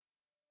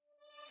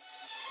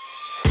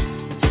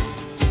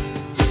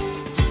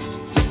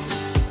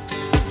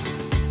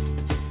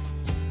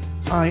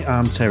I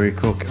am Terry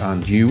Cook,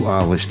 and you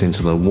are listening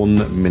to the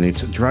 1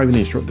 Minute Driving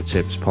Instructor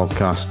Tips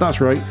podcast. That's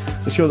right,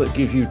 the show that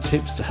gives you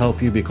tips to help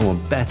you become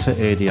a better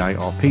ADI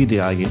or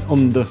PDI in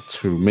under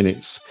 2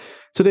 minutes.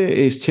 Today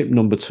is tip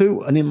number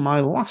 2, and in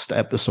my last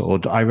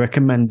episode, I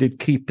recommended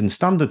keeping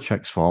standard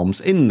checks forms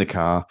in the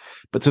car,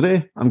 but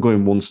today I'm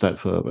going one step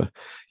further.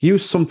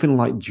 Use something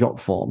like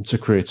Jotform to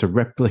create a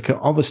replica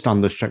of a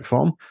standard check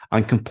form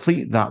and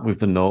complete that with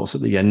the notes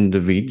at the end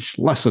of each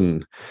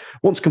lesson.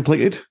 Once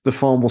completed, the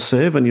form will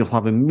save and you'll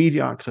have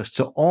immediate access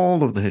to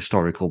all of the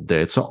historical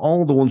data,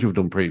 all the ones you've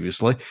done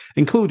previously,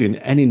 including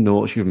any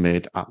notes you've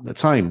made at the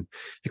time.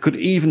 You could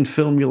even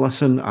film your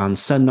lesson and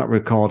send that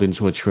recording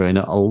to a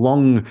trainer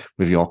along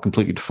with your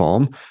completed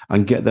form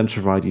and get them to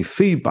provide you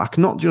feedback,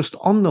 not just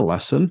on the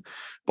lesson,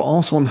 but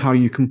also on how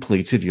you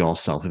completed your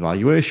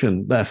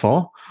self-evaluation.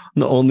 Therefore,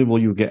 not only will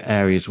you get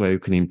areas where you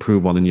can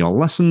improve on in your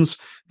lessons,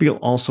 but you'll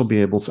also be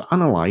able to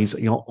analyse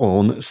your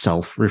own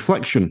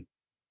self-reflection.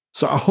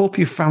 So I hope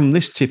you found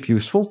this tip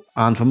useful,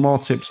 and for more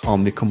tips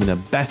on becoming a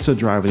better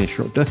driving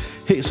instructor,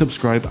 hit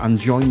subscribe and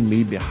join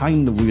me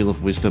behind the wheel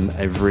of wisdom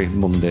every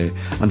Monday.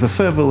 And for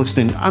further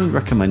listening and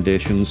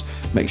recommendations,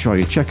 make sure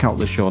you check out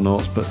the show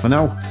notes. But for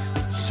now,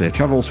 safe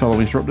travels, fellow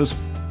instructors.